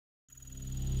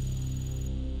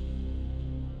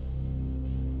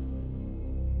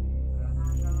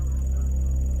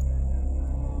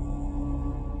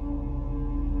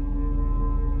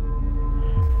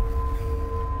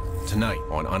tonight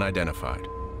on Unidentified.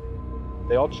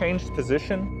 They all changed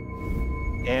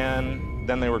position, and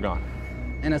then they were gone.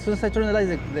 And as soon as I turned the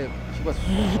lights, she was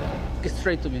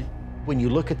straight to me. When you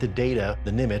look at the data,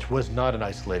 the Nimitz was not an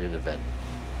isolated event.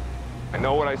 I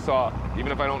know what I saw. Even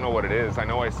if I don't know what it is, I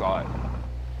know I saw it.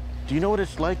 Do you know what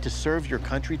it's like to serve your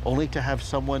country only to have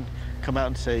someone come out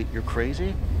and say, you're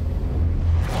crazy?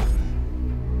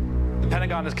 The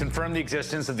Pentagon has confirmed the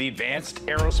existence of the Advanced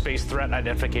Aerospace Threat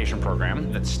Identification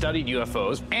Program that studied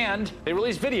UFOs, and they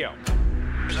released video.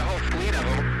 There's a whole fleet of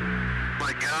them.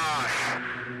 My gosh.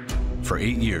 For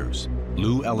 8 years,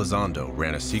 Lou Elizondo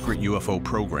ran a secret UFO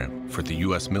program for the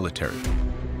U.S. military.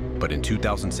 But in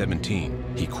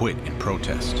 2017, he quit in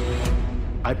protest.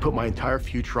 I put my entire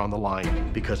future on the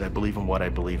line because I believe in what I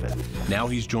believe in. Now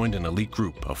he's joined an elite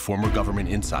group of former government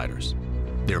insiders.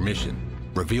 Their mission,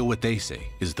 reveal what they say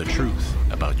is the truth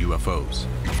about UFOs.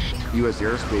 U.S.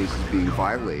 airspace is being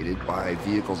violated by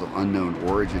vehicles of unknown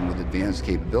origin with advanced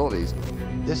capabilities.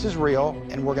 This is real,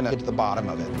 and we're going to get to the bottom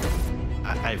of it.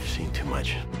 I've seen too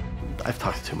much. I've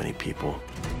talked to too many people.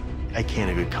 I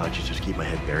can't in good conscience just keep my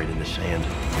head buried in the sand.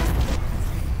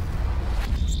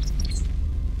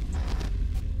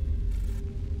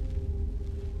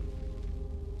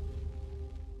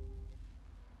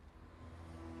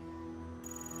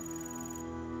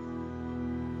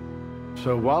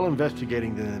 So while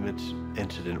investigating the Nimitz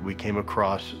incident, we came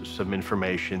across some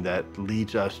information that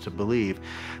leads us to believe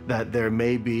that there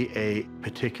may be a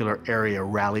particular area,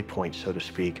 rally point, so to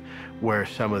speak, where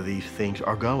some of these things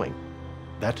are going.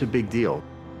 That's a big deal.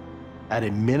 At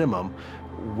a minimum,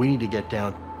 we need to get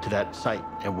down to that site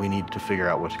and we need to figure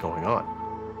out what's going on.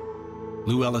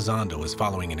 Lou Elizondo is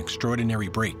following an extraordinary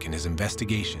break in his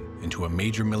investigation into a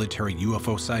major military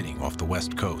UFO sighting off the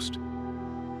West Coast.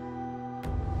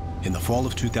 In the fall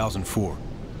of 2004,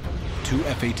 2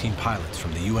 F-18 pilots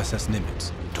from the USS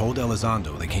Nimitz told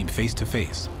Elizondo they came face to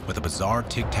face with a bizarre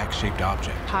tic-tac-shaped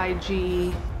object. High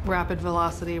G, rapid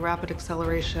velocity, rapid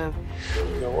acceleration.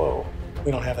 You go, whoa,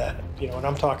 we don't have that. You know, and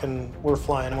I'm talking, we're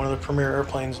flying one of the premier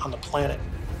airplanes on the planet.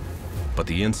 But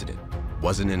the incident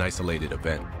wasn't an isolated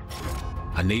event.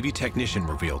 A Navy technician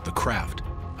revealed the craft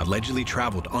allegedly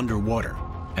traveled underwater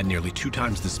at nearly 2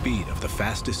 times the speed of the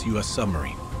fastest U.S.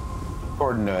 submarine.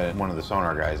 According to one of the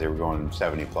sonar guys, they were going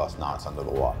 70+ knots under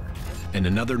the water. And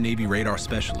another Navy radar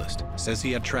specialist says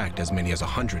he had tracked as many as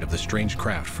 100 of the strange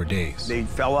craft for days. They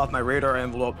fell off my radar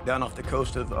envelope down off the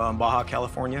coast of Baja,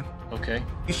 California. Okay.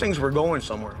 These things were going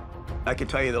somewhere. I could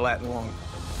tell you the Latin long.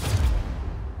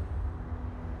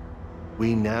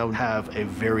 We now have a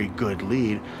very good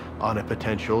lead on a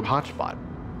potential hotspot.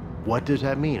 What does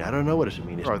that mean? I don't know what does it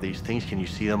mean. Are these things, can you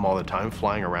see them all the time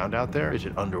flying around out there? Is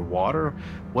it underwater?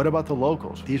 What about the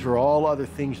locals? These are all other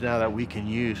things now that we can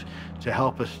use to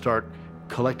help us start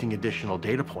collecting additional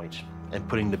data points and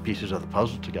putting the pieces of the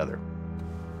puzzle together.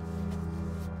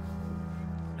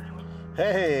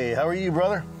 Hey, how are you,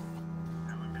 brother?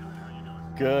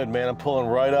 Good, man, I'm pulling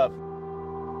right up.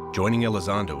 Joining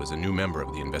Elizondo is a new member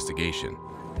of the investigation,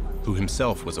 who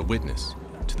himself was a witness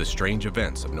to the strange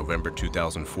events of November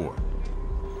 2004.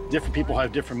 Different people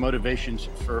have different motivations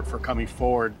for coming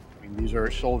forward. I mean, these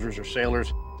are soldiers or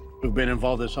sailors who've been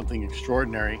involved in something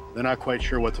extraordinary. They're not quite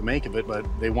sure what to make of it, but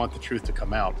they want the truth to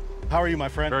come out. How are you, my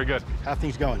friend? Very good. How are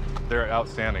things going? They're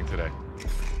outstanding today.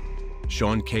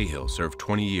 Sean Cahill served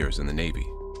 20 years in the Navy.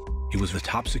 He was the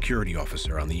top security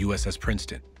officer on the USS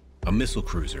Princeton, a missile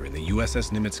cruiser in the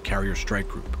USS Nimitz Carrier Strike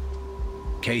Group.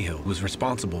 Cahill was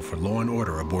responsible for law and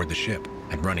order aboard the ship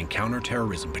and running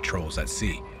counterterrorism patrols at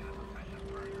sea.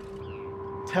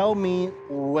 Tell me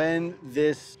when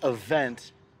this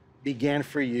event began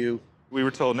for you. We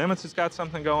were told Nimitz has got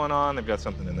something going on. They've got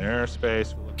something in their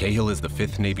airspace. Cahill is the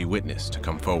 5th Navy witness to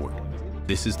come forward.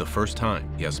 This is the first time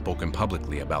he has spoken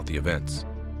publicly about the events.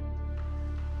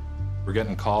 We're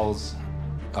getting calls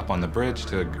up on the bridge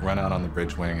to run out on the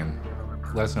bridge wing and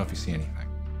let us know if you see anything.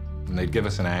 And they'd give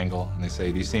us an angle, and they'd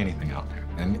say, do you see anything out there?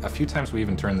 And a few times we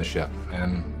even turned the ship.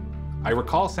 And I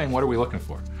recall saying, what are we looking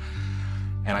for?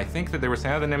 And I think that they were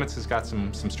saying, oh, the Nimitz has got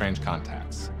some strange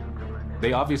contacts.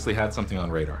 They obviously had something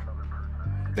on radar.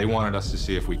 They wanted us to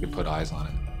see if we could put eyes on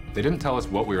it. They didn't tell us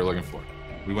what we were looking for.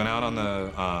 We went out on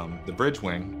the bridge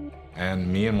wing,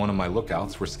 and me and one of my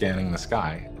lookouts were scanning the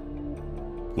sky.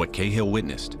 What Cahill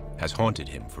witnessed has haunted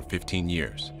him for 15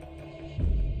 years.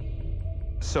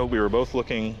 So we were both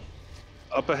looking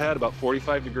up ahead, about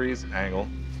 45 degrees angle,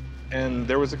 and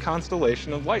there was a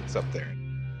constellation of lights up there.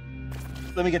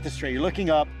 Let me get this straight. You're looking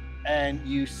up and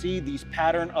you see these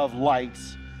pattern of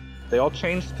lights. They all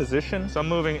changed position, some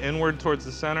moving inward towards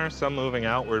the center, some moving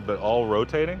outward, but all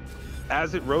rotating.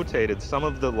 As it rotated, some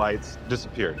of the lights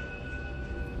disappeared.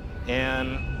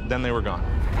 and then they were gone.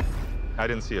 I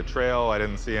didn't see a trail, I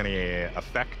didn't see any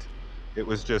effect. It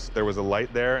was just, there was a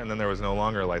light there, and then there was no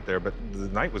longer a light there, but the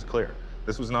night was clear.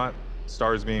 This was not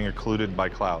stars being occluded by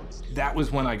clouds. That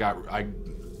was when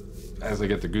as I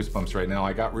get the goosebumps right now,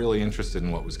 I got really interested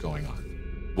in what was going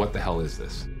on. What the hell is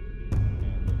this?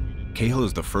 Cahill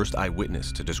is the first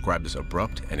eyewitness to describe this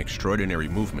abrupt and extraordinary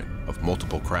movement of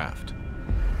multiple craft.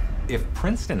 If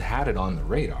Princeton had it on the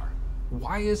radar,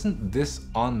 why isn't this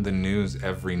on the news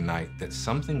every night that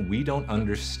something we don't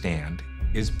understand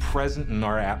is present in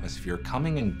our atmosphere,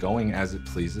 coming and going as it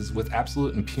pleases with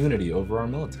absolute impunity over our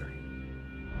military?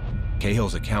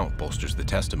 Cahill's account bolsters the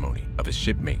testimony of his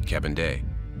shipmate, Kevin Day.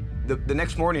 The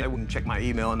next morning, I went and checked my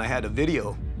email, and I had a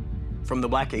video from the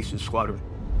Black Aces squadron.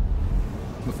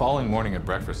 The following morning at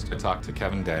breakfast, I talked to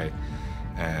Kevin Day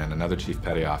and another chief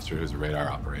petty officer who's a radar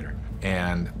operator.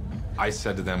 And I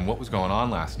said to them, what was going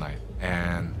on last night?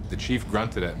 And the chief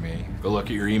grunted at me, go look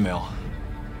at your email.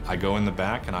 I go in the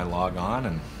back and I log on,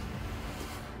 and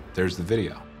there's the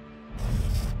video.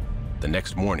 The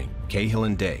next morning, Cahill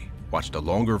and Day watched a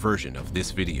longer version of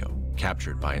this video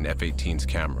captured by an F-18's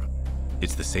camera.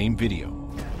 It's the same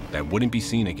video that wouldn't be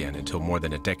seen again until more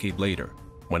than a decade later,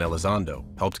 when Elizondo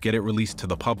helped get it released to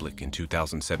the public in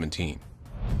 2017.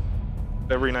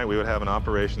 Every night we would have an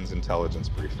operations intelligence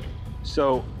briefing.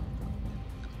 So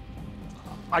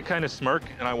I kind of smirk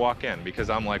and I walk in because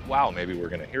I'm like, wow, maybe we're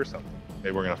gonna hear something.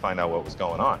 Maybe we're gonna find out what was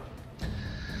going on.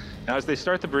 Now, as they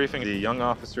start the briefing, the young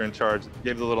officer in charge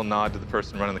gave the little nod to the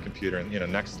person running the computer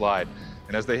and, next slide.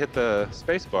 And as they hit the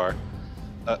space bar,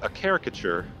 a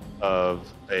caricature of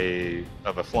a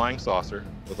flying saucer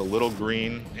with a little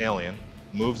green alien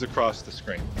moves across the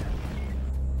screen.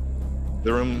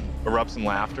 The room erupts in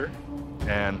laughter,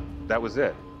 and that was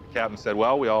it. The captain said,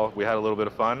 well, we had a little bit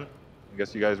of fun. I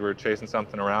guess you guys were chasing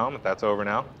something around, but that's over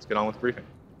now. Let's get on with the briefing.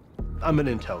 I'm an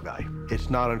intel guy. It's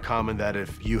not uncommon that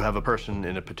if you have a person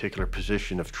in a particular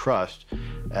position of trust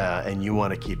and you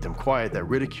want to keep them quiet, that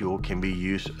ridicule can be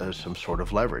used as some sort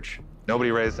of leverage.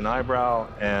 Nobody raised an eyebrow,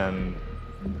 and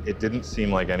it didn't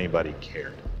seem like anybody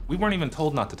cared. We weren't even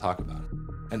told not to talk about it.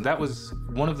 And that was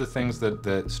one of the things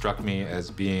that struck me as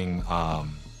being, how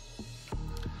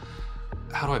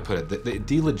do I put it? That they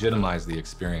delegitimized the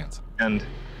experience. And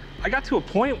I got to a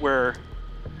point where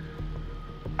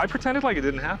I pretended like it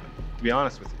didn't happen, to be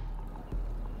honest with you.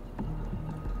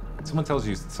 Someone tells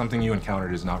you something you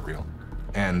encountered is not real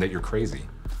and that you're crazy,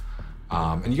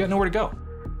 and you got nowhere to go.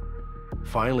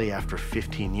 Finally, after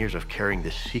 15 years of carrying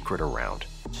this secret around,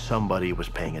 somebody was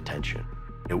paying attention.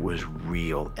 It was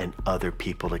real, and other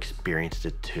people experienced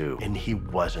it too, and he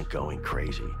wasn't going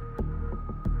crazy.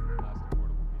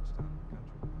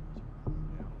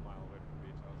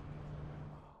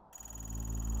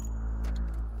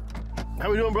 How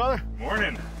we doing, brother?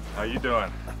 Morning. How you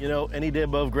doing? You know, any day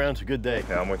above ground's a good day.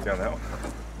 Yeah, I'm with you on that one.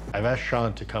 I've asked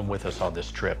Sean to come with us on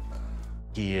this trip.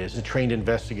 He is a trained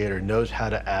investigator, knows how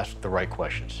to ask the right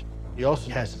questions. He also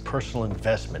has personal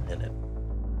investment in it.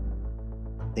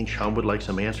 I think Sean would like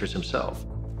some answers himself.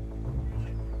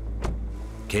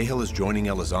 Cahill is joining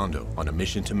Elizondo on a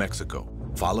mission to Mexico,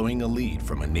 following a lead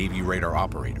from a Navy radar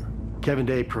operator. Kevin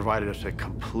Day provided us a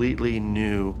completely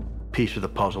new piece of the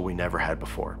puzzle we never had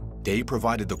before. Day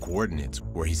provided the coordinates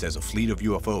where he says a fleet of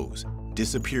UFOs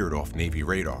disappeared off Navy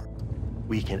radar.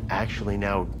 We can actually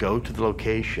now go to the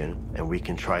location and we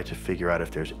can try to figure out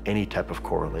if there's any type of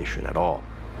correlation at all.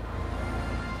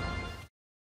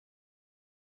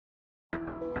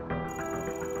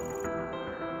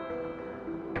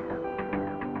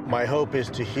 My hope is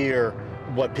to hear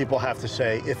what people have to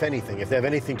say, if anything. If they have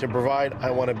anything to provide, I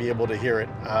want to be able to hear it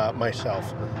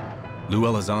myself. Lou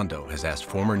Elizondo has asked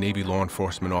former Navy law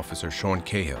enforcement officer Sean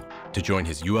Cahill to join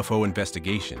his UFO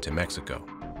investigation to Mexico.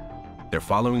 They're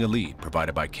following a lead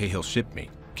provided by Cahill's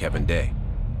shipmate, Kevin Day.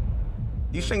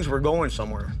 These things were going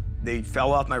somewhere. They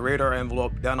fell off my radar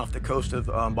envelope down off the coast of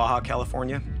Baja,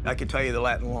 California. I could tell you the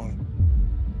lat and long.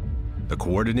 The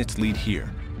coordinates lead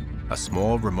here, a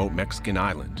small remote Mexican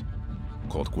island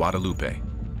called Guadalupe.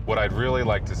 What I'd really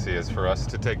like to see is for us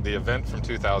to take the event from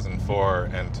 2004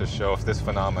 and to show if this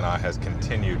phenomena has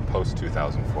continued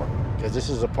post-2004. Because this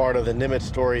is a part of the Nimitz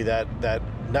story that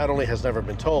not only has never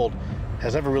been told,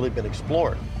 has never really been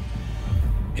explored.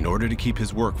 In order to keep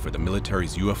his work for the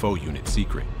military's UFO unit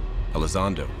secret,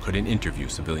 Elizondo couldn't interview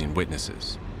civilian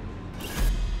witnesses.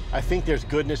 I think there's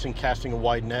goodness in casting a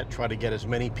wide net, try to get as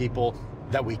many people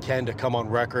that we can to come on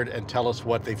record and tell us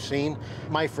what they've seen.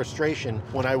 My frustration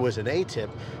when I was an ATIP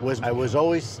was I was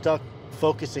always stuck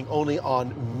focusing only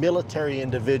on military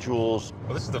individuals.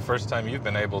 Well, this is the first time you've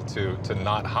been able to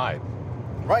not hide.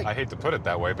 Right. I hate to put it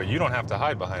that way, but you don't have to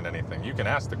hide behind anything. You can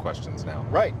ask the questions now.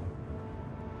 Right.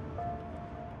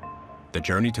 The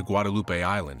journey to Guadalupe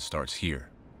Island starts here.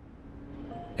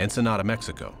 Ensenada,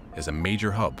 Mexico is a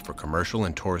major hub for commercial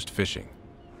and tourist fishing.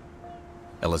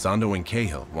 Elizondo and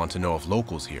Cahill want to know if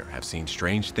locals here have seen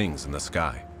strange things in the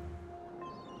sky.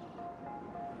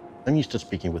 I'm used to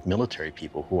speaking with military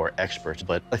people who are experts,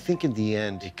 but I think in the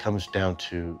end, it comes down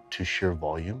to sheer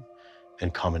volume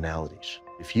and commonalities.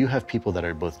 If you have people that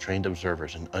are both trained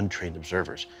observers and untrained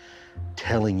observers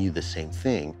telling you the same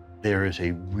thing, there is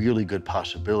a really good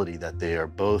possibility that they are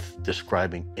both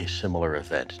describing a similar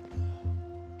event.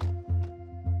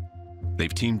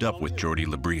 They've teamed up with Jordi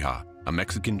Lebrija, a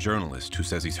Mexican journalist who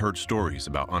says he's heard stories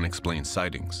about unexplained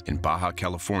sightings in Baja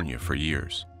California for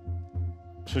years.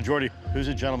 So, Jordi, who's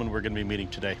the gentleman we're going to be meeting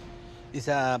today? He's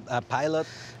a pilot,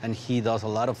 and he does a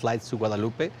lot of flights to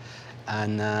Guadalupe,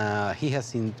 and he has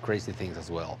seen crazy things as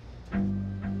well.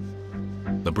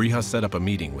 Lebrija set up a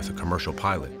meeting with a commercial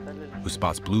pilot who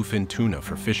spots bluefin tuna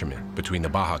for fishermen between the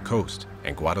Baja coast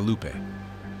and Guadalupe.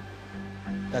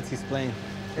 That's his plane.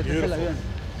 Beautiful.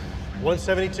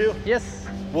 172? Yes.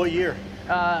 What year?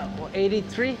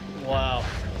 83. Wow.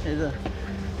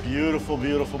 Beautiful,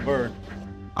 beautiful bird.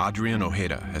 Adrian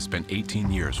Ojeda has spent 18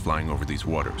 years flying over these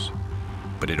waters,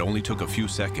 but it only took a few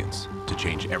seconds to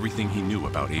change everything he knew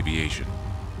about aviation.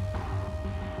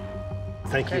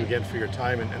 Thank you again for your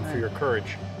time and for your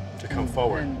courage to come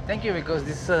forward. And thank you, because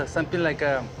this is something like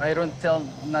I don't tell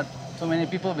not too many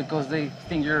people because they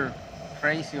think you're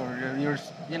crazy or you're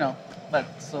you know,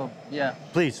 but so, yeah.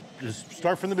 Please, just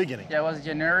start from the beginning. Yeah, it was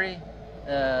January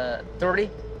 30,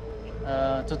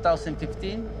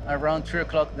 2015, around 3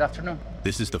 o'clock in the afternoon.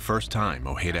 This is the first time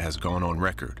Ojeda has gone on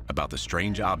record about the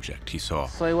strange object he saw.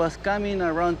 So it was coming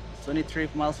around 23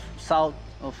 miles south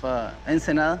of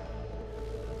Ensenada.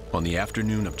 On the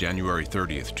afternoon of January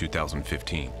 30th,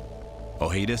 2015,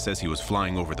 Ojeda says he was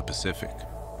flying over the Pacific,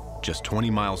 just 20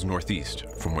 miles northeast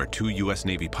from where 2 U.S.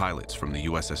 Navy pilots from the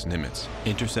USS Nimitz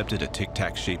intercepted a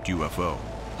tic-tac-shaped UFO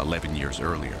 11 years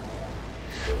earlier.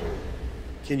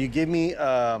 Can you give me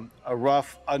a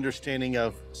rough understanding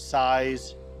of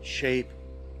size, shape,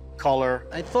 color?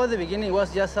 I thought at the beginning it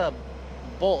was just a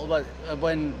ball, but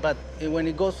when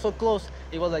it goes so close,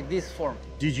 it was like this form.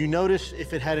 Did you notice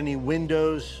if it had any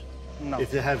windows? No.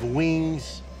 If it had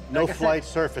wings? No flight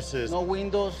surfaces? No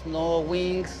windows, no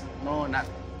wings, no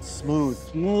nothing. Smooth.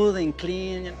 Smooth and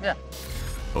clean, yeah.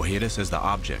 Ojeda says the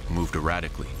object moved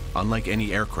erratically, unlike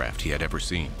any aircraft he had ever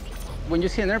seen. When you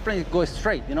see an airplane, it goes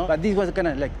straight, you know? But this was kind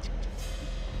of like...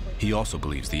 He also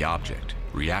believes the object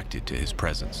reacted to his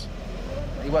presence.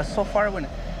 It was so far when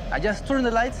I just turned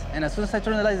the lights, and as soon as I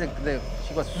turned the lights,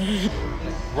 she was...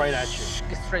 right at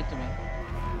you. Straight to me.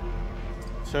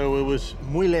 So it was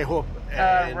muy lejos.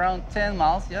 Around 10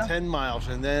 miles, yeah. 10 miles,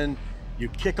 and then you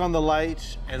kick on the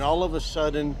lights, and all of a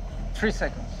sudden... 3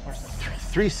 seconds.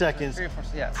 3 seconds. 3 or 4,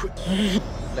 yeah.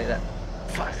 Like that.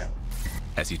 Fast.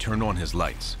 As he turned on his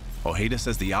lights, Ojeda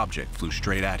says the object flew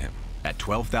straight at him at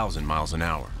 12,000 miles an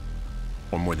hour,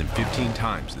 or more than 15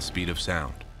 times the speed of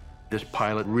sound. This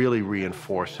pilot really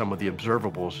reinforced some of the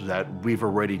observables that we've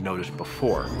already noticed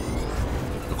before.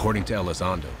 According to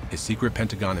Elizondo, his secret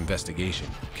Pentagon investigation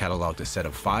cataloged a set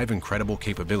of 5 incredible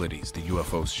capabilities the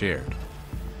UFOs shared.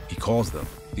 He calls them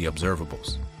the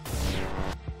observables.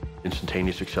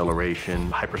 Instantaneous acceleration,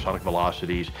 hypersonic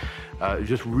velocities,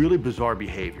 just really bizarre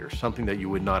behavior, something that you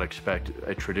would not expect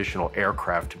a traditional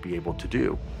aircraft to be able to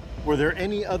do. Were there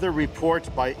any other reports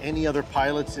by any other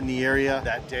pilots in the area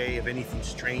that day of anything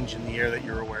strange in the air that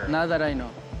you're aware of? Not that I know.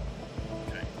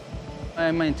 Okay.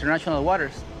 I'm in international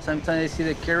waters. Sometimes I see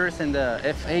the carriers and the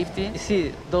F-18. You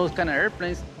see those kind of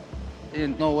airplanes,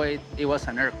 in no way it was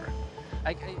an aircraft.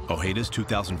 Ojeda's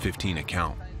 2015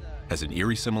 account has an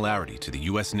eerie similarity to the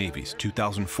U.S. Navy's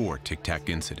 2004 Tic-Tac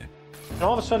incident. And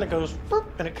all of a sudden it goes, boop,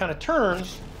 and it kind of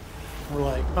turns. We're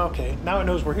like, okay, now it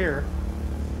knows we're here.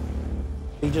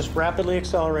 He just rapidly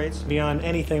accelerates beyond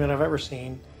anything that I've ever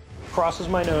seen, crosses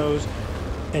my nose,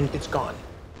 and it's gone.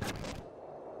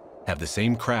 Have the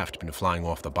same craft been flying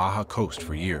off the Baja coast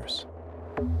for years?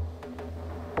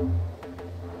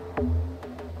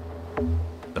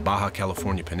 The Baja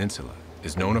California Peninsula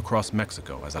is known across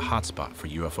Mexico as a hotspot for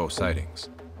UFO sightings.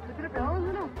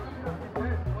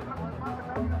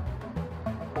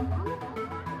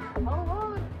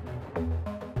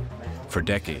 For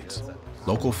decades,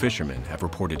 local fishermen have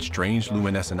reported strange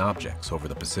luminescent objects over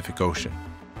the Pacific Ocean.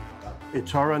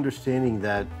 It's our understanding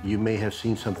that you may have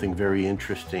seen something very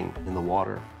interesting in the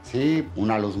water. Sí,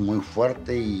 una luz muy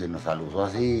fuerte y nos aluzó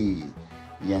así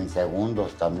y en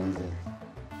segundos también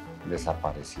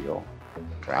desapareció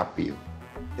rápido.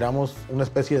 Miramos una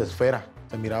especie de esfera.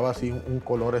 Se miraba así un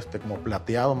color como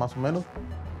plateado más o menos.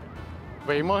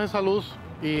 Veíamos esa luz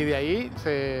y de ahí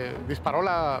se disparó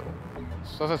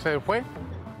entonces se fue.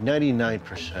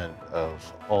 99%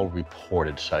 of all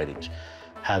reported sightings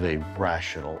have a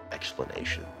rational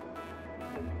explanation.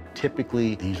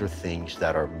 Typically, these are things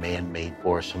that are man-made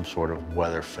or some sort of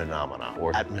weather phenomena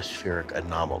or atmospheric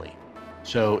anomaly.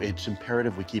 So it's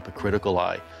imperative we keep a critical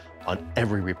eye on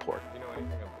every report.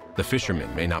 The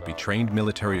fishermen may not be trained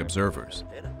military observers,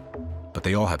 but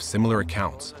they all have similar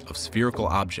accounts of spherical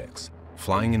objects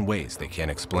flying in ways they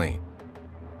can't explain.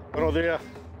 Buenos días.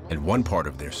 And one part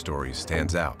of their stories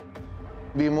stands out.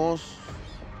 Vimos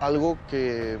algo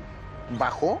que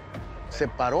bajó, se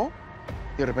paró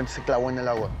y de repente se clavó en el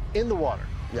agua. In the water?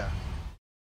 Yeah.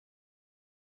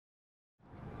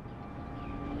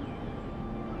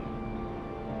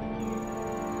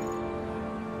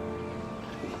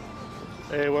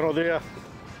 Hey, buenos días.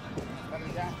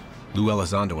 Lou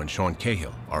Elizondo and Sean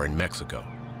Cahill are in Mexico,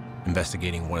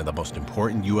 investigating one of the most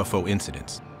important UFO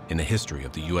incidents in the history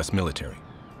of the U.S. military,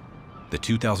 the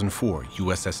 2004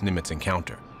 USS Nimitz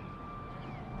encounter.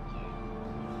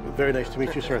 Very nice to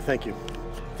meet you, sir. Thank you.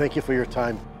 Thank you for your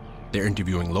time. They're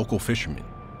interviewing local fishermen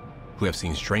who have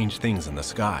seen strange things in the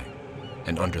sky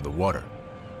and under the water.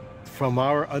 From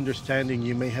our understanding,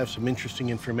 you may have some interesting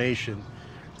information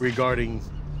regarding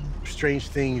strange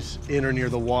things in or near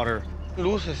the water.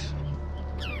 Luces.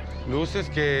 Luces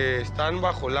que están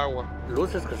bajo el agua.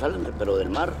 Luces que salen pero del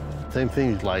mar. Same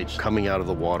thing, lights coming out of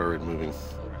the water and moving.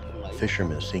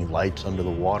 Fishermen seeing lights under the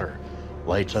water,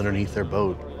 lights underneath their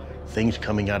boat, things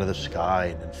coming out of the sky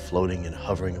and then floating and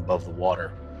hovering above the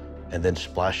water, and then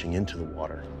splashing into the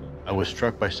water. I was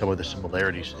struck by some of the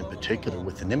similarities, in particular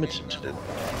with the Nimitz incident.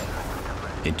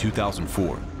 In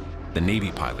 2004, the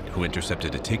Navy pilot who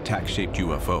intercepted a tic-tac-shaped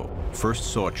UFO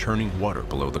first saw churning water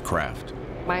below the craft.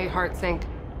 My heart sank.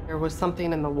 There was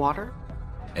something in the water.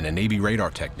 And a Navy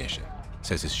radar technician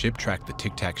says his ship tracked the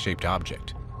tic-tac-shaped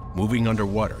object, moving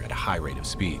underwater at a high rate of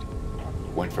speed.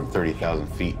 Went from 30,000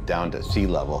 feet down to sea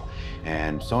level,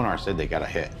 and sonar said they got a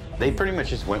hit. They pretty much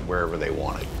just went wherever they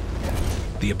wanted.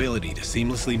 The ability to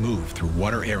seamlessly move through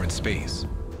water, air, and space,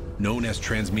 known as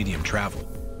transmedium travel,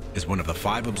 is one of the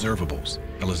 5 observables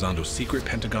Elizondo's secret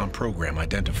Pentagon program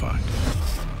identified.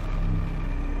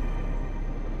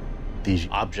 These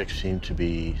objects seem to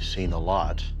be seen a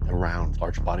lot around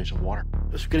large bodies of water.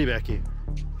 Escribe aquí,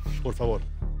 por favor.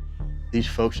 These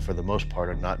folks, for the most part,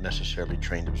 are not necessarily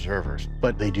trained observers,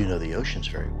 but they do know the oceans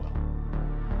very well.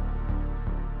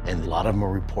 And a lot of them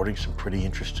are reporting some pretty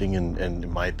interesting and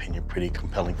in my opinion, pretty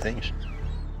compelling things.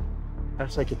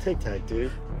 That's like a tic-tac,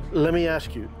 dude. Let me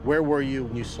ask you, where were you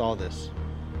when you saw this?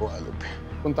 Guadalupe.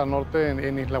 Punta Norte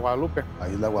en Isla Guadalupe. A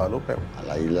Isla Guadalupe. A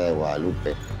la isla de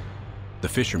Guadalupe. The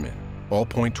fishermen all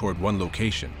point toward one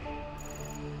location,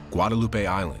 Guadalupe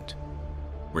Island,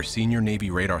 where senior Navy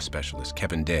radar specialist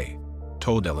Kevin Day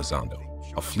told Elizondo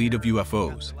a fleet of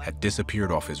UFOs had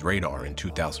disappeared off his radar in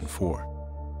 2004.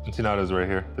 Encinado's right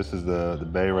here. This is the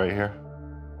bay right here.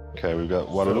 Okay, we've got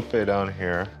Guadalupe down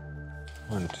here.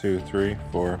 1, 2, 3,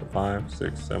 4, 5,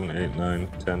 6, 7, 8, 9,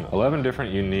 10, 11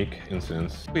 different unique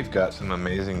incidents. We've got some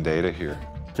amazing data here.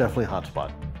 Definitely a hot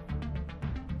spot.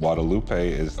 Guadalupe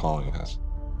is calling us.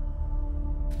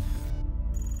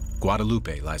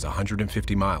 Guadalupe lies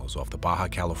 150 miles off the Baja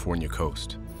California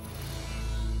coast.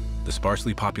 The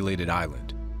sparsely populated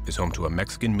island is home to a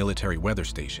Mexican military weather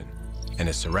station and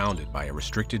is surrounded by a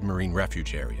restricted marine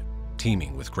refuge area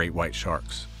teeming with great white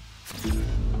sharks.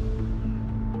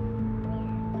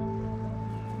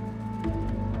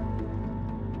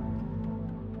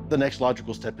 The next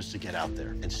logical step is to get out there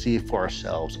and see for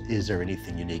ourselves, is there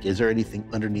anything unique? Is there anything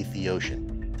underneath the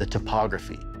ocean? The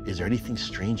topography, is there anything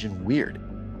strange and weird?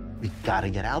 We gotta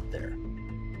get out there.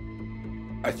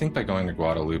 I think by going to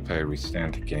Guadalupe, we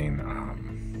stand to gain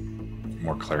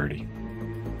more clarity.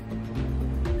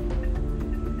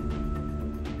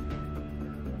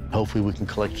 Hopefully we can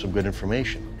collect some good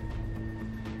information.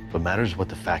 What matters is what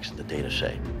the facts and the data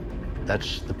say.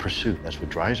 That's the pursuit. That's what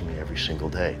drives me every single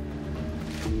day.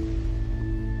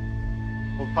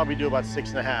 We'll probably do about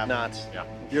 6.5 knots. Yeah.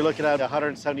 You're looking at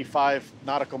 175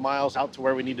 nautical miles out to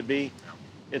where we need to be.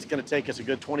 It's going to take us a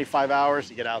good 25 hours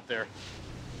to get out there.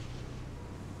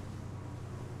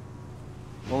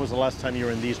 When was the last time you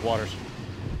were in these waters?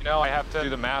 You know, I have to do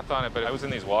the math on it, but I was in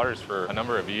these waters for a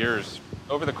number of years.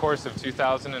 Over the course of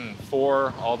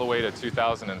 2004 all the way to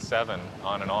 2007,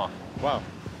 on and off. Wow.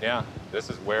 Yeah, this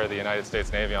is where the United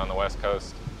States Navy on the West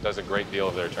Coast does a great deal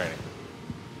of their training.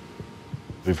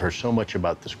 We've heard so much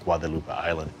about this Guadalupe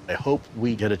Island. I hope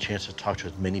we get a chance to talk to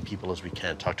as many people as we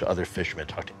can, talk to other fishermen,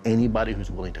 talk to anybody who's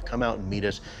willing to come out and meet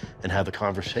us and have a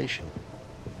conversation.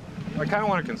 I kind of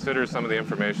want to consider some of the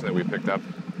information that we picked up.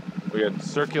 We had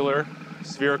circular,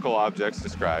 spherical objects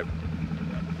described.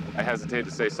 I hesitate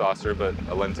to say saucer, but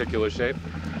a lenticular shape.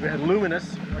 We had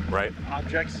luminous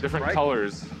objects. Different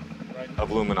colors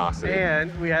of luminosity.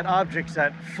 And we had objects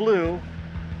that flew,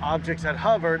 objects that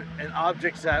hovered, and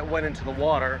objects that went into the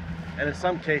water, and in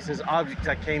some cases, objects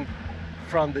that came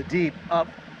from the deep up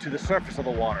to the surface of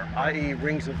the water, i.e.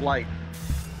 rings of light.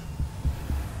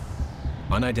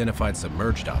 Unidentified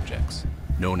submerged objects,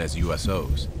 known as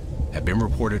USOs, have been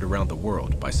reported around the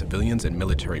world by civilians and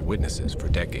military witnesses for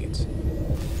decades.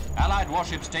 Allied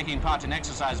warships taking part in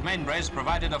exercise Mainbrace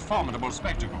provided a formidable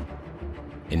spectacle.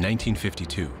 In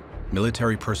 1952,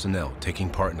 military personnel taking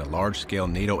part in a large-scale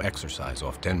NATO exercise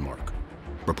off Denmark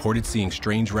reported seeing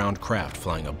strange round craft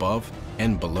flying above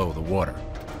and below the water.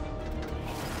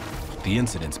 The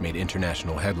incidents made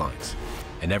international headlines,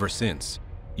 and ever since,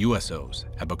 USOs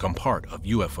have become part of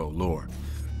UFO lore.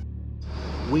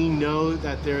 We know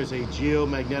that there is a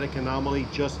geomagnetic anomaly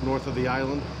just north of the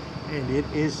island, and it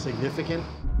is significant.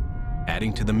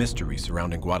 Adding to the mystery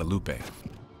surrounding Guadalupe,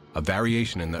 a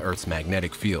variation in the Earth's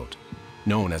magnetic field,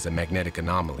 known as a magnetic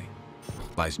anomaly,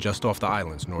 lies just off the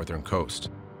island's northern coast.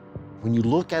 When you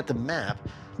look at the map,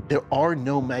 there are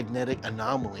no magnetic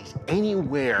anomalies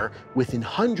anywhere within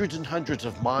hundreds and hundreds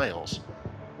of miles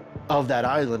of that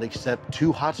island except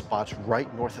two hotspots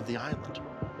right north of the island.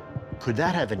 Could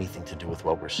that have anything to do with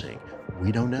what we're seeing?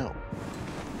 We don't know.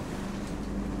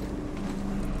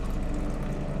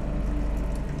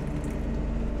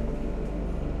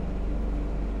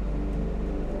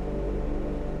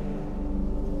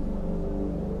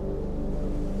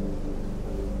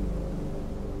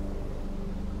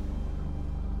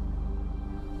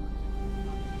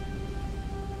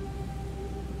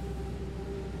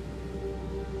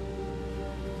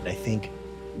 I think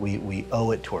we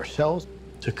owe it to ourselves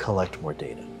to collect more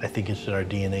data. I think it's in our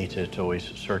DNA to always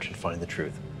search and find the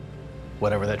truth,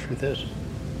 whatever that truth is.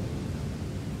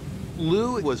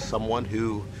 Lou was someone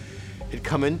who had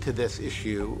come into this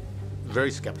issue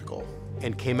very skeptical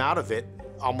and came out of it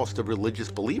almost a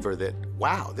religious believer that,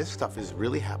 wow, this stuff is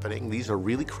really happening. These are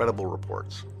really credible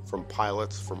reports from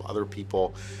pilots, from other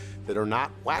people that are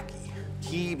not wacky.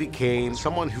 He became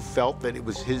someone who felt that it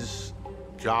was his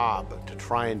job to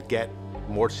try and get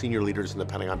more senior leaders in the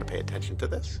Pentagon to pay attention to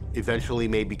this. Eventually,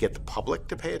 maybe get the public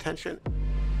to pay attention.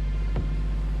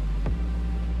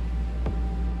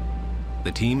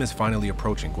 The team is finally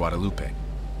approaching Guadalupe,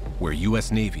 where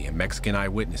U.S. Navy and Mexican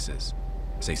eyewitnesses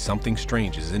say something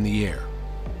strange is in the air,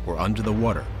 or under the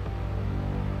water,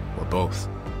 or both.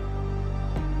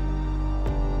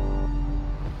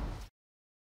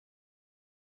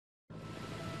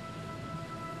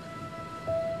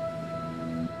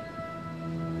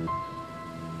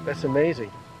 That's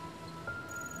amazing.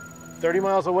 30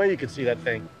 miles away, you can see that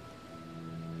thing.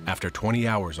 After 20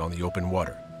 hours on the open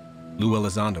water, Lou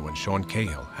Elizondo and Sean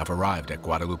Cahill have arrived at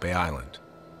Guadalupe Island,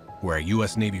 where a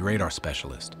U.S. Navy radar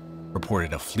specialist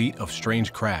reported a fleet of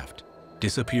strange craft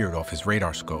disappeared off his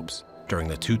radar scopes during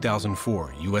the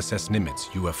 2004 USS Nimitz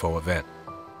UFO event.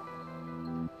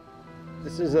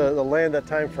 This is the land that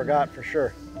time forgot, for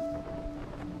sure.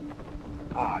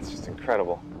 Ah, it's just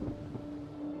incredible.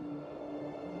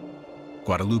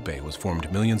 Guadalupe was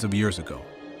formed millions of years ago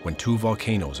when two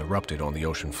volcanoes erupted on the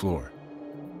ocean floor.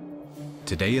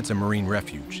 Today it's a marine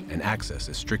refuge and access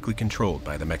is strictly controlled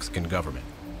by the Mexican government.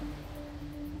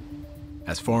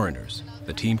 As foreigners,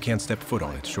 the team can't step foot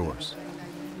on its shores.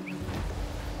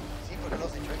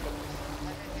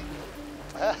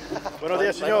 Buenos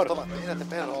días, señor.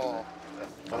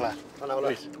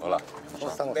 Hola.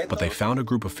 But they found a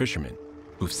group of fishermen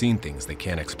who've seen things they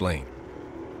can't explain.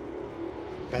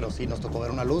 Pero sí nos tocó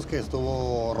ver una luz que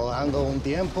estuvo rodando un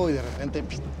tiempo y de repente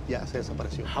ya se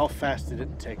desapareció. How fast did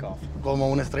it take off? Como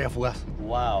una estrella fugaz.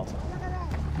 Wow.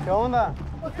 ¿Qué onda?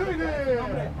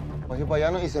 Fui para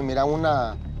allá y se mira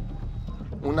una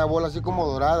bola así como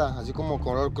dorada, así como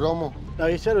color cromo. Now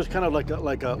you said it was kind of like a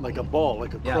ball,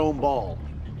 like a chrome ball.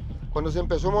 Cuando se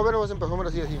empezó a mover, se empezó a mover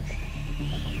así.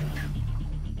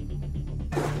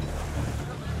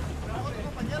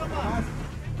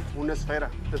 Una esfera.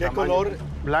 De ¿Qué tamaño. color?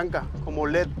 Blanca, como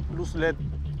LED, luz LED.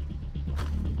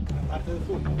 Parte del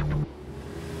sur.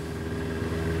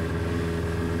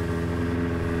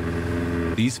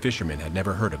 These fishermen had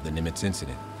never heard of the Nimitz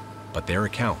incident, but their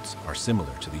accounts are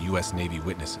similar to the U.S. Navy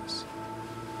witnesses.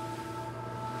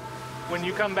 When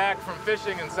you come back from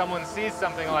fishing and someone sees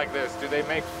something like this, do they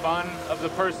make fun of the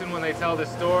person when they tell the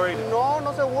story? No,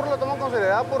 no se burla, toman con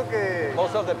seriedad porque...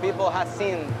 Most of the people have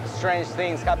seen strange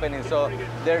things happening, so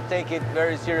they take it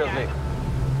very seriously.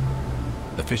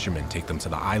 The fishermen take them to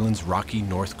the island's rocky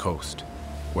north coast,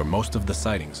 where most of the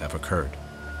sightings have occurred.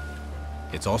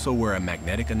 It's also where a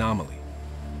magnetic anomaly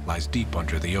lies deep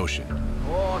under the ocean.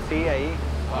 Oh, sí, ahí.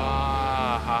 Wow.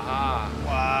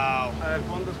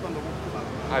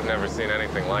 I've never seen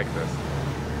anything like this.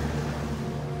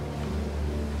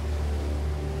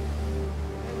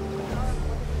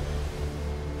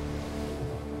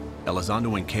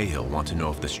 Elizondo and Cahill want to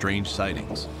know if the strange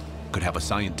sightings could have a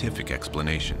scientific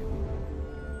explanation.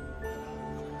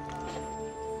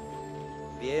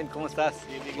 Bien, ¿cómo estás?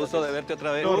 Gusto de verte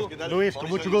otra vez. Luis, con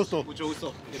mucho gusto. Mucho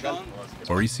gusto. ¿Qué tal?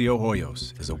 Mauricio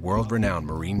Hoyos is a world-renowned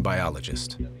marine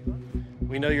biologist.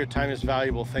 We know your time is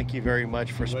valuable. Thank you very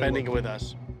much for spending it with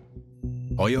us.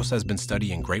 Hoyos has been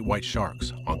studying great white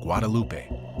sharks on Guadalupe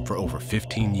for over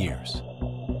 15 years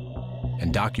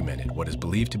and documented what is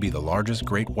believed to be the largest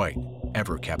great white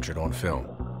ever captured on film.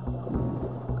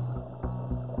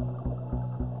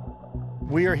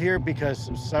 We are here because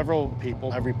several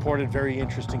people have reported very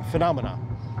interesting phenomena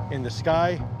in the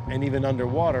sky and even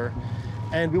underwater,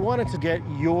 and we wanted to get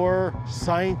your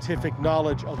scientific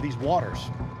knowledge of these waters.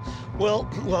 Well,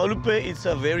 Guadalupe is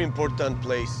a very important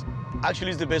place.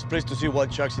 Actually, it's the best place to see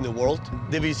white sharks in the world.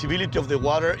 The visibility of the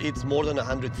water, it's more than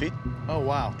 100 feet. Oh,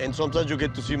 wow. And sometimes you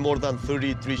get to see more than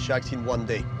 33 sharks in one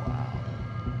day. Wow.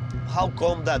 How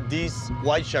come that these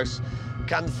white sharks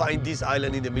can't find this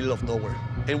island in the middle of nowhere?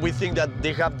 And we think that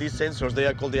they have these sensors, they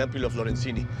are called the ampulla of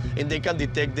Lorenzini, and they can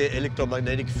detect the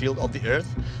electromagnetic field of the Earth.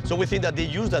 So we think that they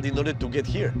use that in order to get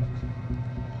here.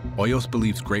 Hoyos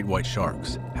believes great white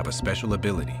sharks have a special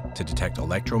ability to detect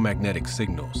electromagnetic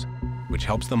signals, which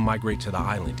helps them migrate to the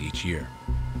island each year.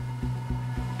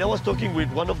 I was talking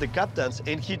with one of the captains,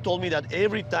 and he told me that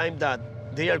every time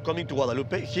that they are coming to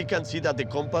Guadalupe, he can see that the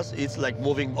compass is like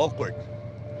moving awkward.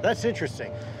 That's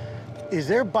interesting. Is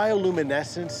there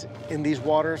bioluminescence in these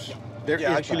waters? There is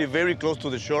actually very close to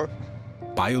the shore.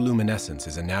 Bioluminescence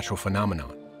is a natural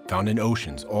phenomenon found in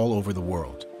oceans all over the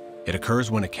world. It occurs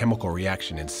when a chemical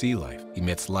reaction in sea life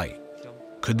emits light.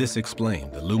 Could this explain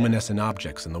the luminescent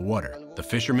objects in the water the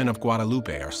fishermen of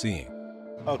Guadalupe are seeing?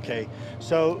 Okay,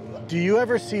 so do you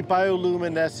ever see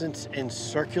bioluminescence in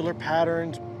circular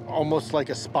patterns, almost like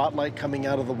a spotlight coming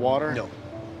out of the water? No.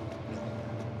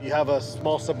 You have a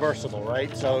small submersible,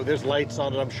 right? So there's lights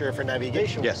on it, I'm sure, for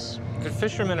navigation. Yes. Could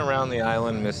fishermen around the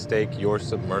island mistake your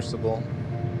submersible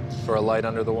for a light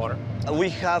under the water? We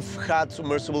have had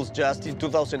submersibles just in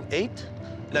 2008,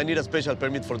 and I need a special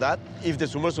permit for that. If the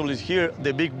submersible is here,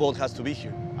 the big boat has to be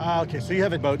here. Ah, okay, so you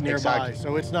have a boat nearby, Exactly.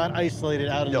 so it's not isolated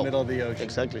out in the middle of the ocean.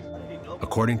 Exactly.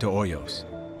 According to Hoyos,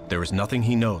 there is nothing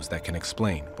he knows that can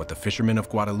explain what the fishermen of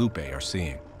Guadalupe are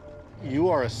seeing. You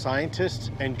are a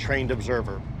scientist and trained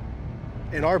observer.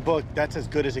 In our book, that's as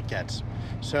good as it gets.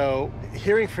 So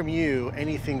hearing from you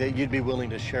anything that you'd be willing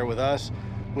to share with us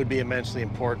would be immensely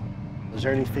important. Is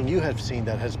there anything you have seen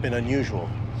that has been unusual?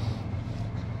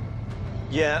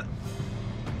 Yeah,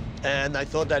 and I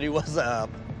thought that it was a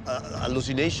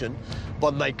hallucination,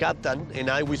 but my captain and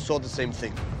I, we saw the same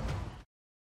thing.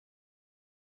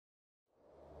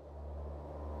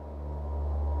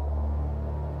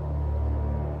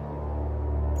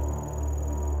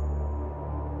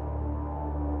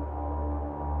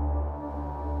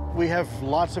 We have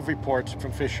lots of reports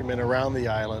from fishermen around the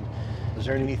island. Is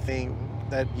there anything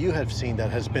that you have seen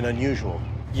that has been unusual?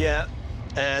 Yeah,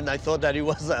 and I thought that it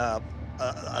was a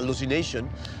hallucination,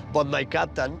 but my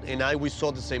captain and I, we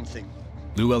saw the same thing.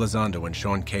 Lou Elizondo and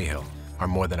Sean Cahill are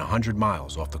more than 100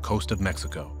 miles off the coast of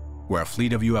Mexico, where a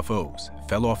fleet of UFOs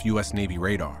fell off U.S. Navy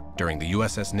radar during the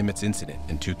USS Nimitz incident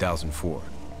in 2004.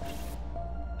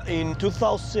 In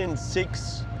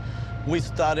 2006, we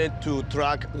started to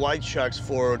track white sharks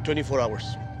for 24 hours.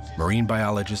 Marine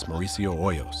biologist Mauricio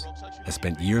Hoyos has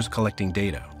spent years collecting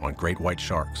data on great white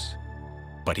sharks,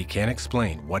 but he can't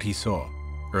explain what he saw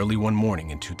early one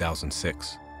morning in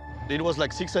 2006. It was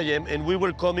like 6 a.m. and we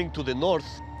were coming to the north,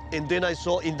 and then I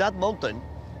saw in that mountain,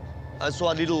 I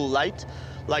saw a little light,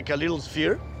 like a little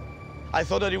sphere. I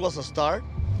thought that it was a star,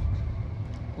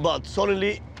 but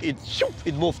suddenly it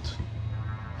moved.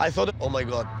 I thought, oh my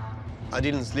God, I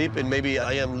didn't sleep and maybe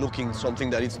I am looking something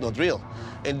that is not real.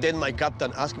 And then my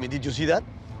captain asked me, did you see that?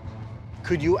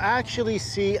 Could you actually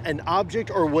see an object,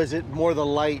 or was it more the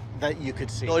light that you could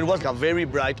see? No, it was a very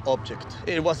bright object.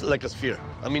 It was like a sphere.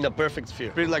 I mean, a perfect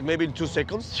sphere. Like maybe in 2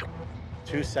 seconds.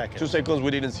 2 seconds. 2 seconds,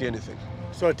 we didn't see anything.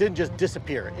 So it didn't just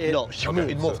disappear. It No,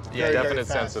 moved. it moved. So Yeah, very, definite very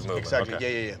sense fast. of movement. Exactly.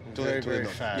 Okay. Yeah. Very, To very the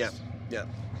north. fast. Yeah.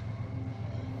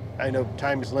 I know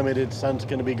time is limited, sun's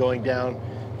gonna be going down.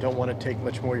 Don't want to take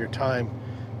much more of your time.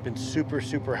 Been super,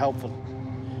 super helpful.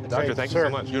 Doctor, thank you so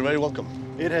much. You're very welcome.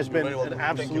 It has been very welcome. an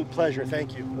Thank you. absolute pleasure.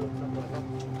 Thank you.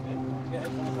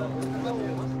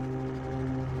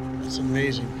 It's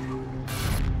amazing.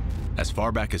 As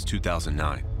far back as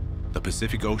 2009, the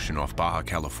Pacific Ocean off Baja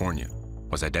California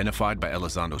was identified by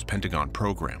Elizondo's Pentagon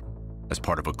program as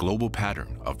part of a global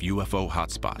pattern of UFO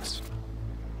hotspots.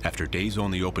 After days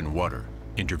on the open water,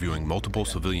 interviewing multiple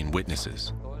civilian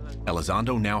witnesses,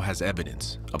 Elizondo now has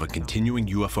evidence of a continuing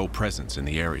UFO presence in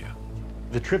the area.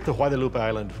 The trip to Guadalupe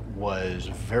Island was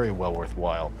very well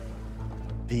worthwhile.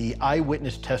 The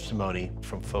eyewitness testimony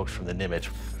from folks from the Nimitz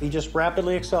He just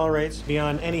rapidly accelerates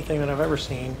beyond anything that I've ever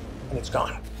seen, and it's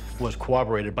gone. was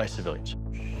corroborated by civilians.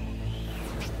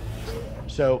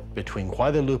 So between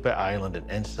Guadalupe Island and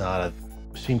Ensenada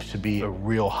seems to be a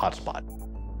real hotspot.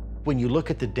 When you look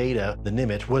at the data, the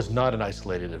Nimitz was not an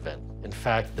isolated event. In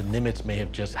fact, the Nimitz may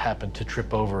have just happened to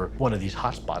trip over one of these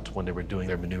hotspots when they were doing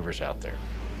their maneuvers out there.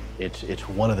 It's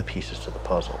one of the pieces to the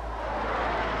puzzle.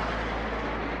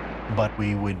 But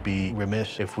we would be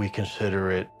remiss if we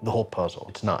consider it the whole puzzle.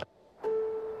 It's not.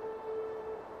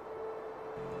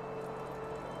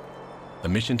 The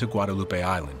mission to Guadalupe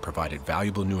Island provided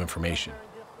valuable new information.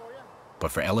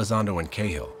 But for Elizondo and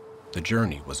Cahill, the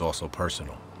journey was also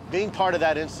personal. Being part of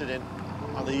that incident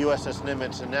on the USS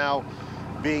Nimitz and now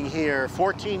being here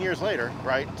 14 years later,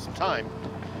 right, some time,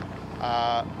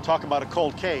 talk about a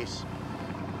cold case.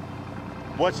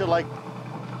 What's it like?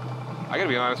 I gotta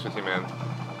be honest with you, man.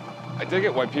 I dig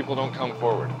it why people don't come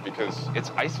forward, because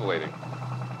it's isolating.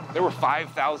 There were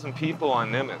 5,000 people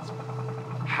on Nimitz.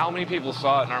 How many people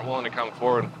saw it and aren't willing to come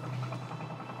forward?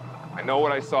 I know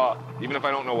what I saw. Even if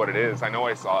I don't know what it is, I know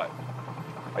I saw it.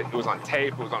 It was on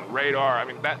tape, it was on radar. I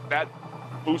mean, that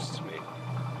boosts me.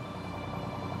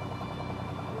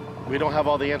 We don't have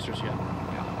all the answers yet,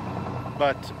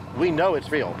 but we know it's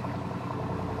real.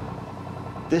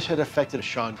 This had affected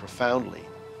Sean profoundly.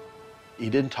 He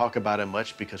didn't talk about it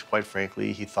much because, quite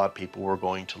frankly, he thought people were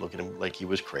going to look at him like he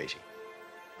was crazy.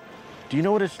 Do you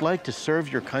know what it's like to serve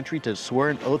your country, to swear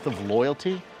an oath of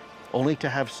loyalty, only to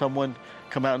have someone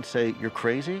come out and say, you're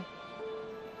crazy?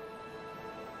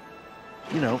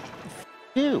 You know,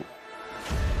 you.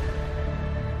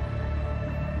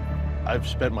 I've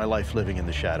spent my life living in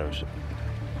the shadows.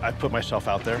 I've put myself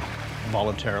out there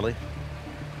voluntarily,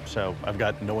 so I've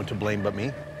got no one to blame but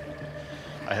me.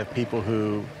 I have people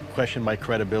who question my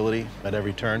credibility at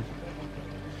every turn.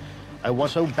 I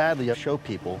want so badly to show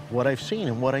people what I've seen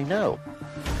and what I know,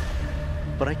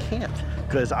 but I can't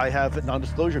because I have a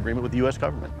non-disclosure agreement with the U.S.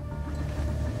 government.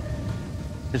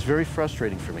 It's very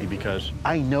frustrating for me because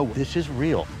I know this is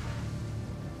real.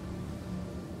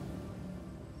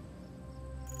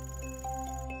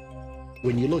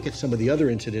 When you look at some of the other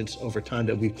incidents over time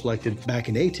that we've collected back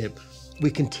in ATIP,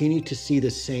 we continue to see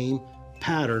the same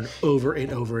pattern over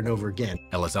and over and over again.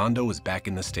 Elizondo is back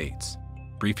in the States,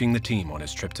 briefing the team on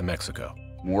his trip to Mexico.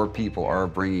 More people are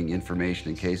bringing information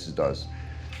in cases to us,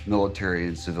 military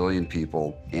and civilian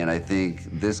people, and I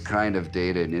think this kind of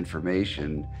data and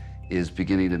information is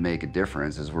beginning to make a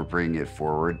difference as we're bringing it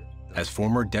forward. As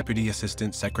former Deputy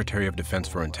Assistant Secretary of Defense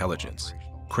for Intelligence,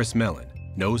 Chris Mellon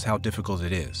knows how difficult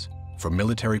it is for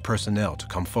military personnel to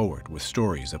come forward with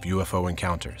stories of UFO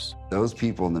encounters. Those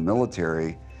people in the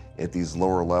military at these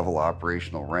lower level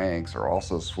operational ranks are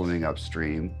also swimming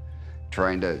upstream,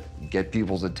 trying to get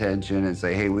people's attention and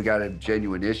say, hey, we got a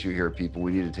genuine issue here, people,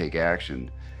 we need to take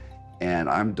action. And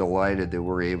I'm delighted that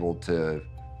we're able to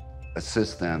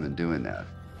assist them in doing that.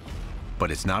 But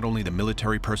it's not only the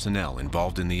military personnel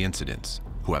involved in the incidents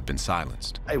who have been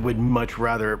silenced. I would much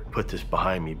rather put this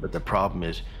behind me, but the problem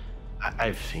is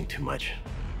I've seen too much.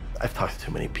 I've talked to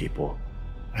too many people.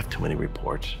 I have too many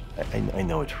reports. I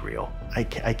know it's real. I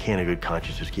can't in good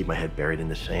conscience just keep my head buried in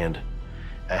the sand.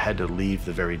 I had to leave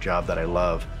the very job that I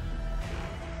love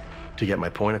to get my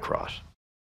point across.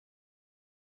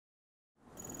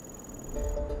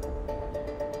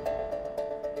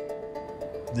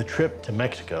 The trip to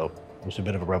Mexico was a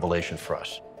bit of a revelation for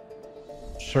us.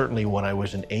 Certainly when I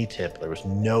was in ATIP, there was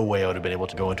no way I would have been able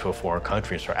to go into a foreign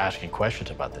country and start asking questions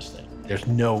about this thing. There's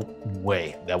no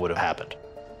way that would have happened.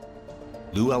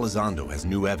 Lou Elizondo has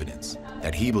new evidence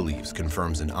that he believes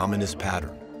confirms an ominous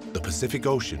pattern. The Pacific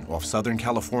Ocean off Southern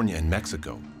California and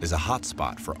Mexico is a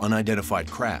hotspot for unidentified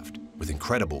craft with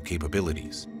incredible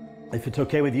capabilities. If it's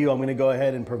okay with you, I'm going to go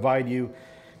ahead and provide you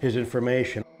his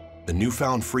information. The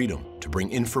newfound freedom to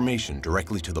bring information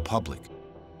directly to the public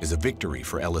is a victory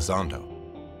for Elizondo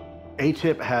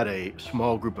ATIP had a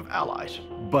small group of allies,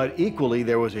 but equally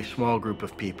there was a small group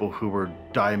of people who were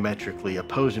diametrically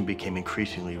opposed and became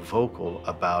increasingly vocal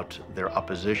about their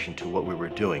opposition to what we were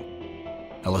doing.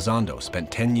 Elizondo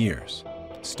spent 10 years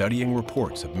studying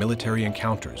reports of military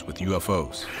encounters with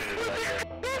UFOs.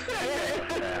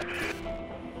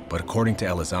 But according to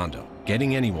Elizondo,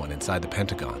 getting anyone inside the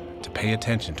Pentagon to pay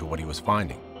attention to what he was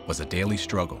finding was a daily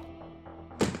struggle.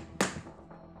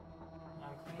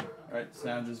 All right,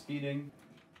 sound is feeding.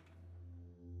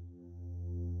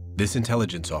 This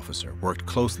intelligence officer worked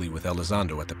closely with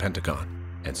Elizondo at the Pentagon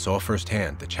and saw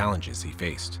firsthand the challenges he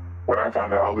faced. When I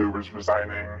found out Lou was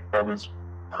resigning, I was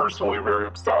personally very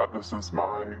upset. This is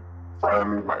my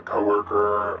friend, my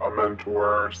coworker, a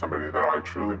mentor, somebody that I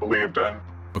truly believed in.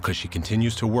 Because she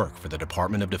continues to work for the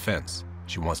Department of Defense,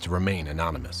 she wants to remain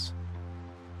anonymous.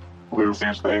 Lou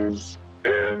sees things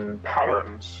in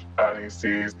patterns, and he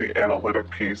sees the analytic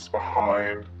piece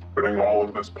behind putting all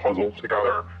of this puzzle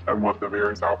together and what the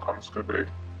various outcomes could be.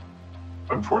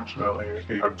 Unfortunately,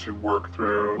 he had to work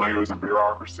through layers of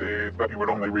bureaucracy that he would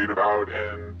only read about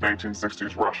in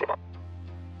 1960s Russia.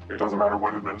 It doesn't matter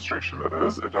what administration it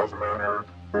is, it doesn't matter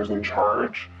who's in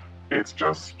charge. It's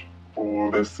just, oh,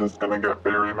 this is gonna get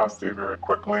very messy very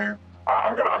quickly.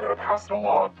 I'm gonna pass it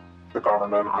along. The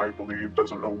government, I believe,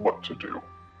 doesn't know what to do.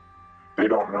 They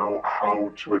don't know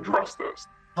how to address this.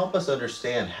 Help us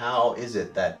understand, how is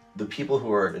it that the people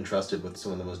who are entrusted with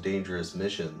some of the most dangerous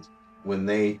missions, when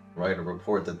they write a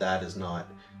report, that is not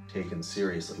taken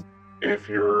seriously? If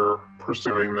you're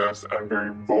pursuing this and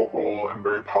very vocal and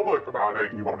very public about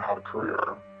it, you won't have a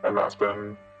career. And that's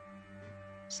been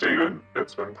stated,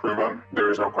 it's been proven.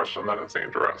 There is no question that it's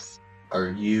dangerous. Are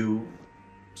you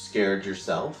scared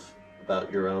yourself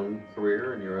about your own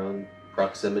career and your own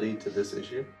proximity to this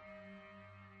issue?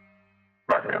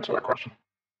 I'm not going to answer that question.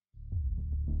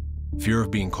 Fear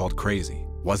of being called crazy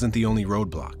wasn't the only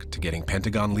roadblock to getting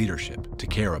Pentagon leadership to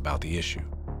care about the issue.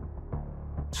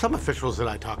 Some officials that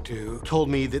I talked to told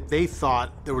me that they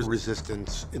thought there was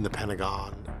resistance in the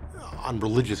Pentagon on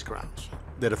religious grounds,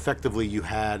 that effectively you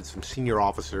had some senior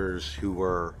officers who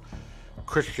were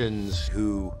Christians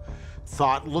who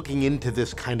thought looking into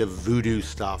this kind of voodoo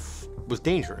stuff was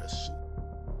dangerous.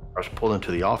 I was pulled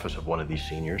into the office of one of these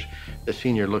seniors. The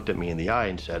senior looked at me in the eye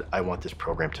and said, "I want this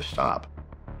program to stop."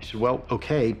 He said, "Well,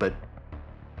 okay, but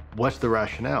what's the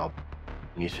rationale?"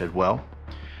 And he said, "Well,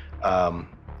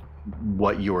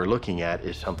 what you are looking at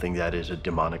is something that is a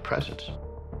demonic presence."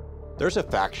 There's a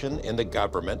faction in the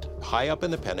government, high up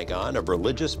in the Pentagon, of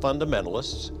religious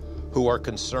fundamentalists who are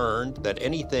concerned that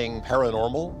anything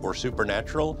paranormal or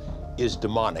supernatural is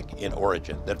demonic in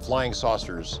origin, that flying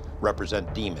saucers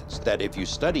represent demons, that if you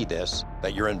study this,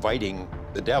 that you're inviting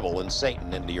the devil and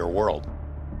Satan into your world.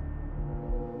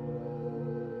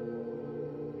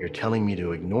 You're telling me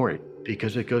to ignore it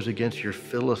because it goes against your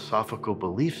philosophical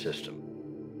belief system.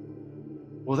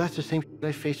 Well, that's the same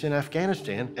I faced in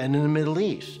Afghanistan and in the Middle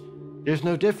East. There's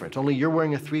no difference, only you're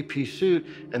wearing a three-piece suit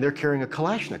and they're carrying a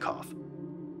Kalashnikov.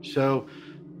 So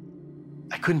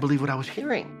I couldn't believe what I was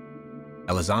hearing.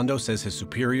 Elizondo says his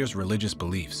superiors' religious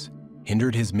beliefs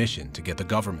hindered his mission to get the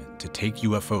government to take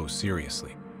UFOs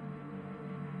seriously.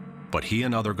 But he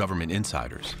and other government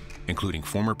insiders, including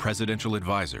former presidential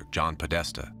advisor John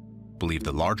Podesta, believe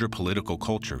the larger political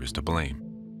culture is to blame.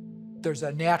 There's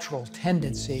a natural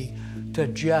tendency to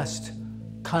just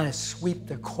kind of sweep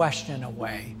the question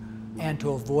away and to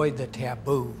avoid the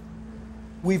taboo.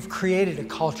 We've created a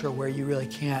culture where you really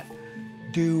can't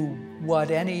do what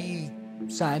any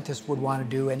scientist would want to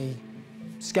do, any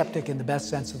skeptic in the best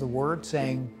sense of the word,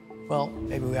 saying, well,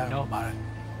 maybe we ought to know about it.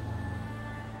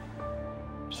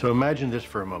 So imagine this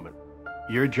for a moment.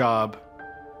 Your job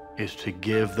is to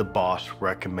give the boss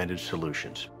recommended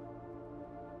solutions.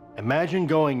 Imagine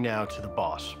going now to the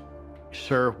boss.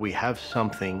 Sir, we have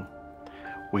something.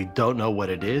 We don't know what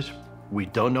it is. We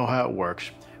don't know how it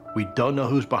works. We don't know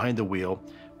who's behind the wheel.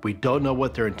 We don't know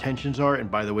what their intentions are.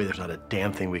 And by the way, there's not a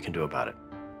damn thing we can do about it.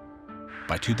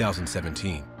 By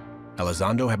 2017,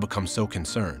 Elizondo had become so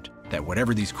concerned that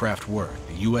whatever these craft were,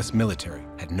 the U.S. military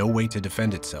had no way to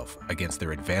defend itself against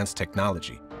their advanced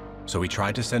technology. So he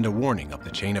tried to send a warning up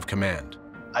the chain of command.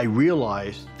 I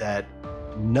realized that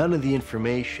none of the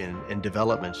information and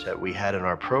developments that we had in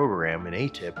our program in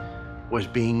ATIP was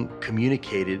being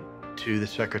communicated to the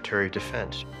Secretary of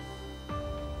Defense.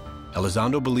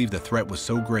 Elizondo believed the threat was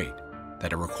so great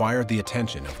that it required the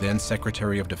attention of then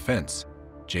Secretary of Defense,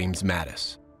 James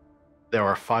Mattis. There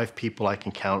are 5 people I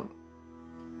can count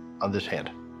on this hand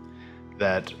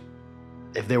that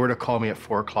if they were to call me at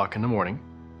 4 o'clock in the morning,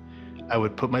 I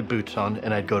would put my boots on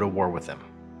and I'd go to war with them.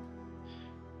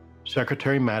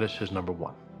 Secretary Mattis is number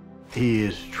one. He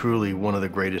is truly one of the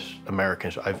greatest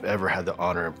Americans I've ever had the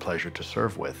honor and pleasure to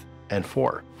serve with and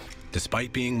for.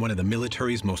 Despite being one of the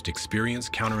military's most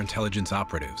experienced counterintelligence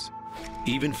operatives,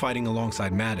 even fighting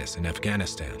alongside Mattis in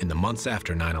Afghanistan in the months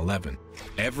after 9/11,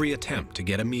 every attempt to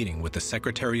get a meeting with the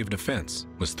Secretary of Defense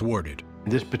was thwarted.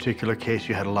 In this particular case,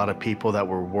 you had a lot of people that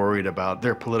were worried about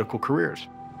their political careers.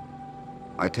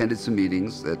 I attended some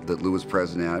meetings that Lou was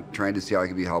present at, trying to see how I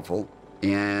could be helpful.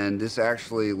 And this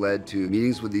actually led to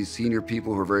meetings with these senior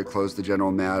people who were very close to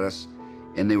General Mattis,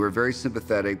 and they were very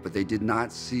sympathetic, but they did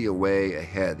not see a way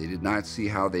ahead. They did not see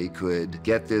how they could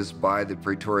get this by the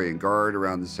Praetorian Guard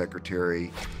around the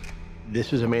Secretary.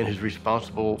 This is a man who's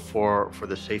responsible for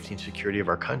the safety and security of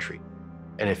our country.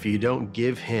 And if you don't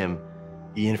give him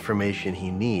the information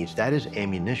he needs, that is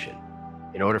ammunition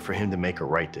in order for him to make a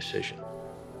right decision.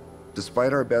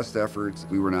 Despite our best efforts,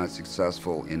 we were not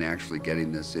successful in actually getting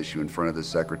this issue in front of the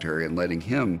Secretary and letting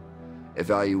him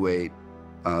evaluate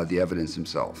the evidence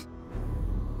himself.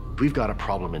 We've got a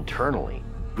problem internally.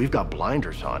 We've got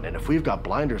blinders on, and if we've got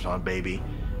blinders on, baby,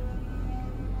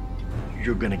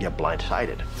 you're gonna get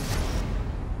blindsided.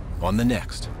 On the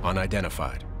next,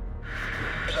 Unidentified.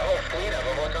 There's a whole fleet of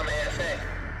them. What's on the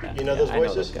ASA? You know those voices? I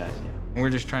know those guys, yeah. We're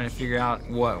just trying to figure out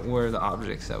what were the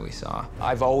objects that we saw.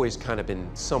 I've always kind of been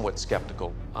somewhat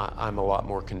skeptical. I'm a lot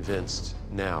more convinced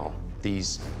now.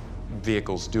 These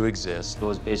vehicles do exist. It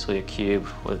was basically a cube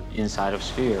with inside of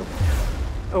sphere.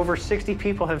 Over 60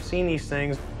 people have seen these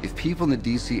things. If people in the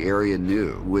DC area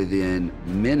knew within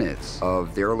minutes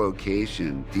of their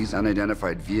location, these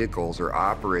unidentified vehicles are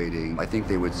operating, I think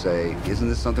they would say, isn't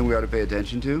this something we ought to pay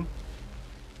attention to?